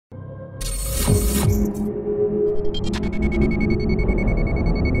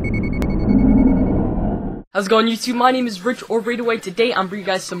How's it going, YouTube? My name is Rich or RaidAway. Today I'm bringing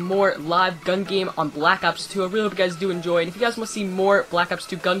you guys some more live gun game on Black Ops 2. I really hope you guys do enjoy, and if you guys want to see more Black Ops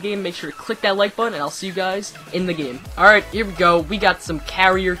 2 gun game, make sure to click that like button, and I'll see you guys in the game. Alright, here we go. We got some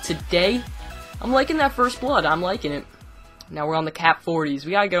carrier today. I'm liking that first blood. I'm liking it. Now we're on the Cap 40s.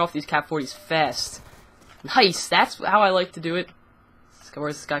 We gotta get off these Cap 40s fast. Nice. That's how I like to do it.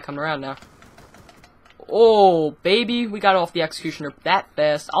 Where's this guy coming around now? Oh, baby. We got off the Executioner that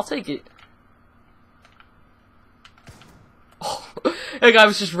fast. I'll take it. That guy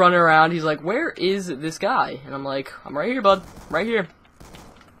was just running around. He's like, where is this guy? And I'm like, I'm right here, bud. Right here.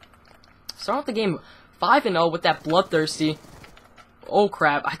 Start off the game 5-0 with that bloodthirsty. Oh,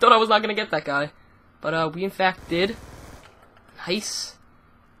 crap. I thought I was not going to get that guy. But, we in fact did. Nice.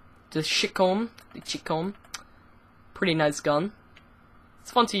 The Chicombe. The Chicombe. Pretty nice gun.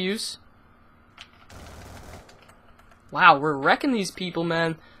 It's fun to use. Wow, we're wrecking these people,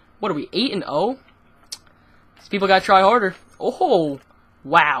 man. What are we, 8-0? These people gotta try harder. Oh,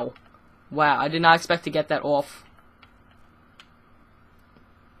 wow. Wow, I did not expect to get that off.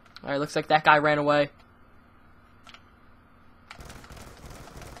 Alright, looks like that guy ran away.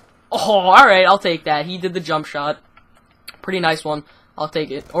 Oh, alright, I'll take that. He did the jump shot. Pretty nice one. I'll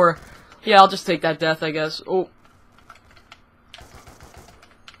take it. Or, yeah, I'll just take that death, I guess. Oh.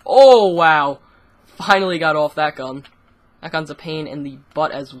 Oh, wow. Finally got off that gun. That gun's a pain in the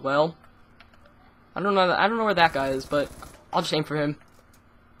butt as well. I don't know where that guy is, but I'll just aim for him.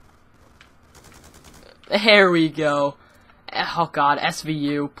 There we go. Oh god,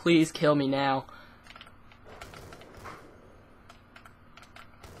 SVU, please kill me now.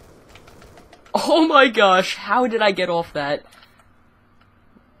 Oh my gosh, how did I get off that?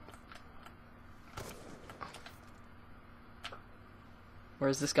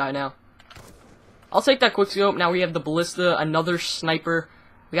 Where's this guy now? I'll take that quickscope. Now we have the ballista, another sniper.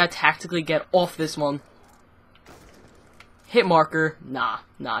 We gotta tactically get off this one. Hit marker. Nah.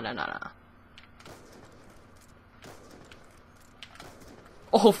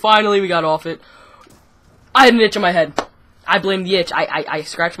 Oh, finally we got off it. I had an itch on my head. I blame the itch. I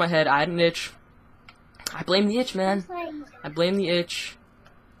scratched my head. I had an itch. I blame the itch, man. I blame the itch.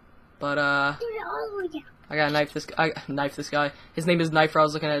 But, I gotta knife this guy. Knife this guy. His name is Knifer. I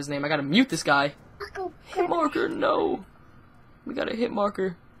was looking at his name. I gotta mute this guy. Hit marker, no. We got a hit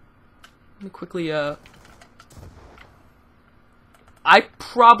marker. Let me quickly, I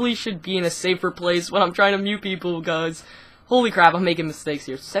probably should be in a safer place when I'm trying to mute people, guys. Holy crap, I'm making mistakes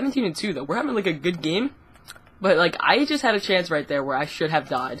here. 17-2, though. We're having, like, a good game. But, like, I just had a chance right there where I should have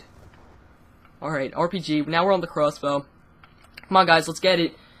died. Alright, RPG. Now we're on the crossbow. Come on, guys, let's get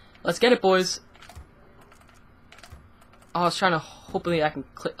it. Let's get it, boys. Oh, I was trying to, hopefully I can,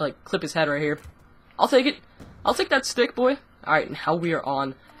 clip his head right here. I'll take it. I'll take that stick, boy. Alright, now we are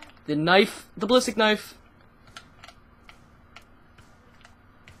on the knife, the ballistic knife.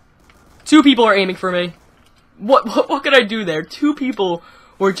 Two people are aiming for me. What could I do there? Two people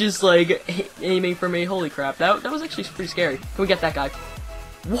were just, like, aiming for me. Holy crap, that was actually pretty scary. Can we get that guy?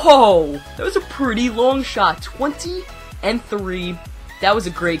 Whoa! That was a pretty long shot. 20-3. That was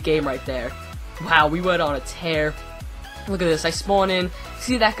a great game right there. Wow, we went on a tear. Look at this, I spawn in,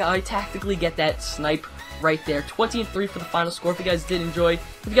 see that guy tactically get that snipe right there. 20-3 for the final score. If you guys did enjoy,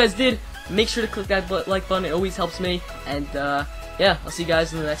 if you guys did, make sure to click that like button. It always helps me. And, yeah, I'll see you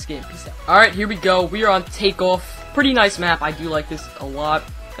guys in the next game. Peace out. Alright, here we go. We are on Takeoff. Pretty nice map. I do like this a lot.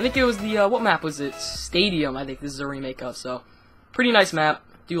 I think it was the, what map was it? Stadium, I think this is a remake of, so. Pretty nice map.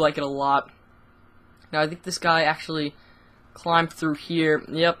 Do like it a lot. Now, I think this guy actually climbed through here.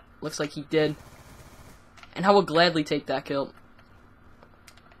 Yep, looks like he did. And I will gladly take that kill.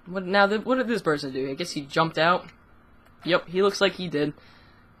 What did this person do? I guess he jumped out. Yep, he looks like he did.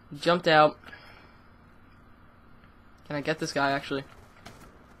 He jumped out. Can I get this guy, actually?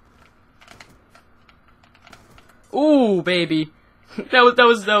 Ooh, baby.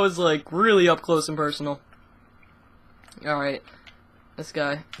 that was like really up close and personal. Alright. This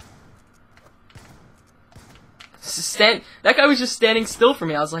guy. That guy was just standing still for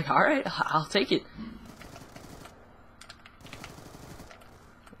me. I was like, alright, I'll take it.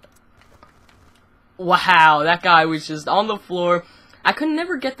 Wow, that guy was just on the floor. I could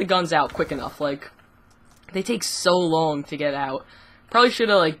never get the guns out quick enough. Like, they take so long to get out. Probably should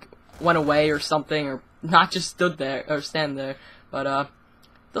have, like, went away or something, or not just stood there, or stand there. But,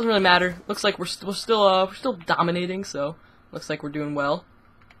 doesn't really matter. Looks like we're still dominating, so looks like we're doing well.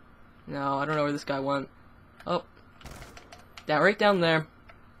 No, I don't know where this guy went. Oh. Right down there.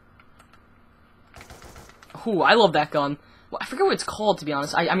 Ooh, I love that gun. Well, I forget what it's called, to be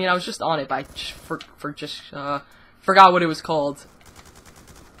honest. I mean, I was just on it, but I just forgot what it was called.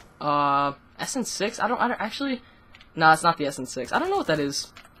 SN6? I don't actually... Nah, it's not the SN6. I don't know what that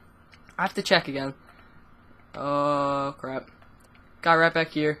is. I have to check again. Oh, crap. Guy right back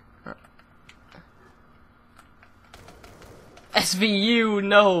here. SVU,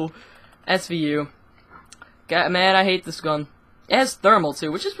 no! SVU. Man, I hate this gun. It has thermal,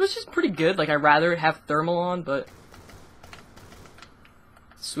 too, which is pretty good. Like, I'd rather have thermal on, but...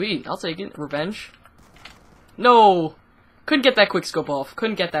 Sweet, I'll take it. Revenge. No! Couldn't get that quick scope off.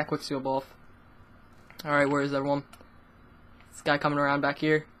 Couldn't get that quick scope off. Alright, where is everyone? This guy coming around back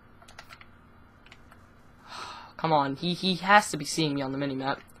here. Come on, he has to be seeing me on the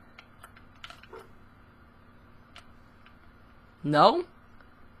minimap. No?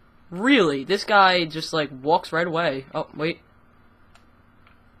 Really? This guy just, like, walks right away. Oh, wait.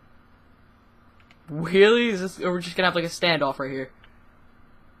 Really? Is this, or we're just gonna have, like, a standoff right here?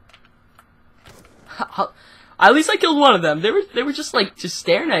 At least I killed one of them. They were just, like, just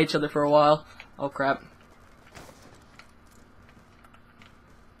staring at each other for a while. Oh, crap.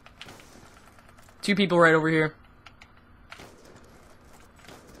 Two people right over here.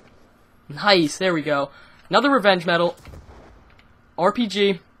 Nice, there we go. Another revenge medal.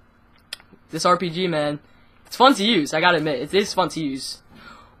 RPG. This RPG, man. It's fun to use, I gotta admit. It is fun to use.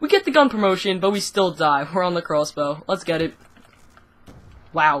 We get the gun promotion, but we still die. We're on the crossbow. Let's get it.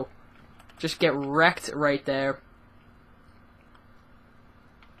 Wow. Just get wrecked right there.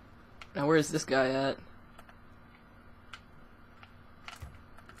 Now, where is this guy at?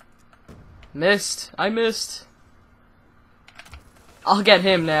 Missed. I missed. I'll get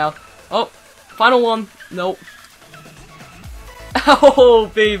him now. Oh, final one. Nope. Oh,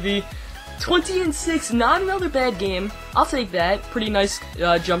 baby. 20-6, not another bad game. I'll take that. Pretty nice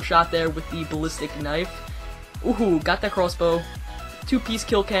jump shot there with the ballistic knife. Ooh, got that crossbow. Two-piece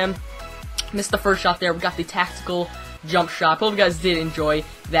kill cam. Missed the first shot there. We got the tactical jump shot. Hope you guys did enjoy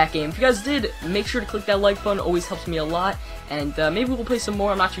that game. If you guys did, make sure to click that like button. Always helps me a lot. And maybe we'll play some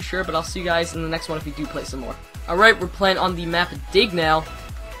more. I'm not too sure, but I'll see you guys in the next one if we do play some more. Alright, we're playing on the map Dig now.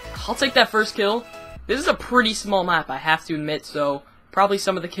 I'll take that first kill. This is a pretty small map, I have to admit, so probably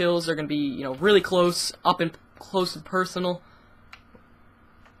some of the kills are going to be, you know, really close, up and close and personal.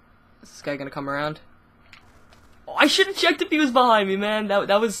 Is this guy going to come around? Oh, I should have checked if he was behind me, man.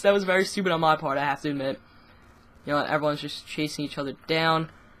 That was very stupid on my part, I have to admit. You know what, everyone's just chasing each other down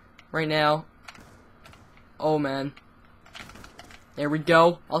right now. Oh, man. There we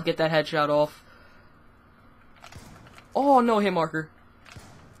go. I'll get that headshot off. Oh, no hit marker.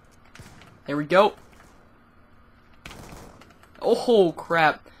 There we go. Oh,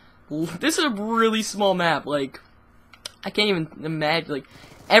 crap. This is a really small map. Like, I can't even imagine. Like,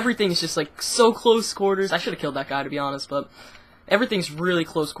 everything's just, like, so close quarters. I should have killed that guy, to be honest, but everything's really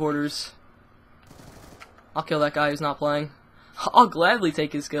close quarters. I'll kill that guy who's not playing. I'll gladly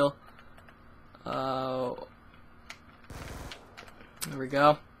take his kill. There we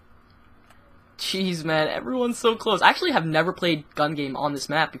go. Jeez, man, everyone's so close. I actually have never played gun game on this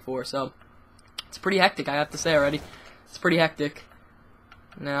map before, so it's pretty hectic, I have to say already. It's pretty hectic.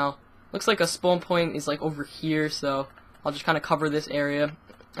 Now, looks like a spawn point is like over here, so I'll just kind of cover this area,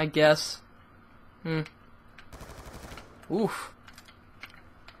 I guess. Oof.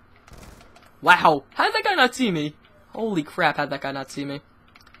 Wow, how did that guy not see me? Holy crap, how did that guy not see me?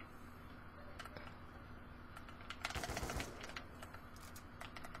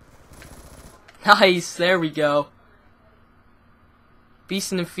 Nice, there we go.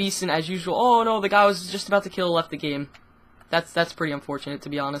 Beastin' and feastin' as usual. Oh no, the guy was just about to kill, left the game. That's pretty unfortunate, to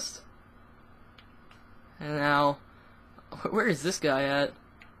be honest. And now, where is this guy at?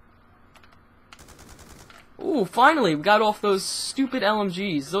 Ooh, finally, we got off those stupid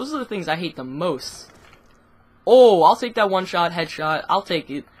LMGs. Those are the things I hate the most. Oh, I'll take that one-shot headshot. I'll take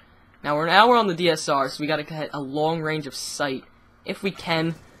it. Now we're on the DSR, so we gotta get a long range of sight. If we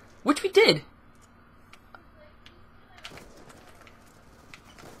can. Which we did.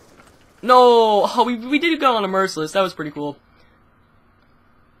 No! Oh, we did go on a merciless. That was pretty cool.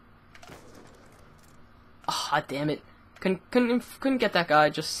 Ah, damn it. Couldn't get that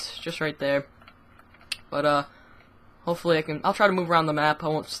guy just right there. But hopefully I'll try to move around the map. I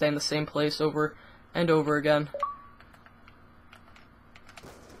won't stay in the same place over and over again.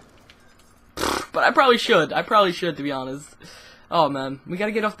 But I probably should, to be honest. Oh man, we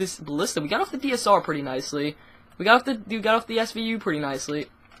gotta get off this ballista. We got off the DSR pretty nicely. We got off the SVU pretty nicely.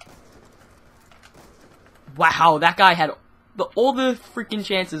 Wow, that guy had all the freaking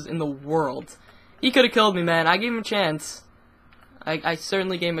chances in the world. He could have killed me, man. I gave him a chance. I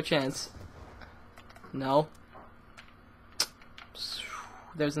certainly gave him a chance. No.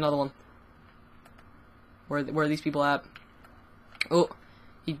 there's another one. Where are these people at? Oh,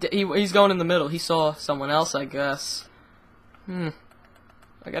 he's going in the middle. He saw someone else, I guess. I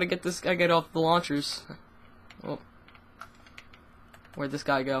gotta get this guy off the launchers. Oh. Where'd this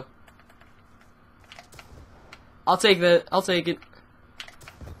guy go? I'll take that. I'll take it.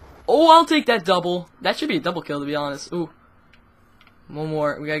 Oh, I'll take that double. That should be a double kill, to be honest. Ooh. One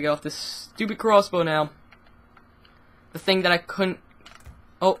more. We gotta get off this stupid crossbow now. The thing that I couldn't...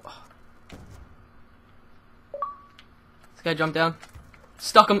 Oh. This guy jumped down.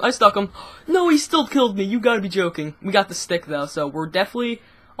 Stuck him. I stuck him. No, he still killed me. You gotta be joking. We got the stick, though, so we're definitely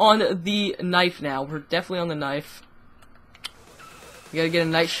on the knife now. We're definitely on the knife. We gotta get a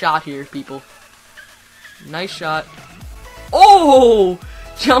nice shot here, people. Nice shot. Oh!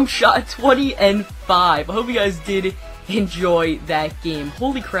 Jump shot 20 and 5. I hope you guys did enjoy that game.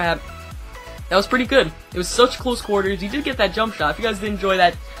 Holy crap. That was pretty good. It was such close quarters. You did get that jump shot. If you guys did enjoy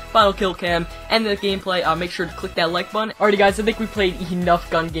that final kill cam and the gameplay, make sure to click that like button. Alrighty guys, I think we played enough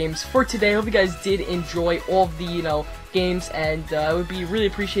gun games for today. I hope you guys did enjoy all of the, games, and it would be really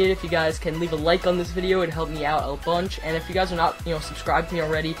appreciated if you guys can leave a like on this video. It'd help me out a bunch. And if you guys are not, subscribed to me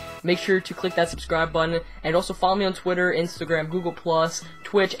already, make sure to click that subscribe button, and also follow me on Twitter, Instagram, Google+,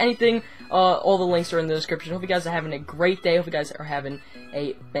 Twitch, anything. All the links are in the description. Hope you guys are having a great day. Hope you guys are having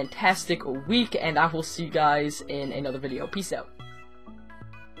a fantastic week, and I will see you guys in another video. Peace out.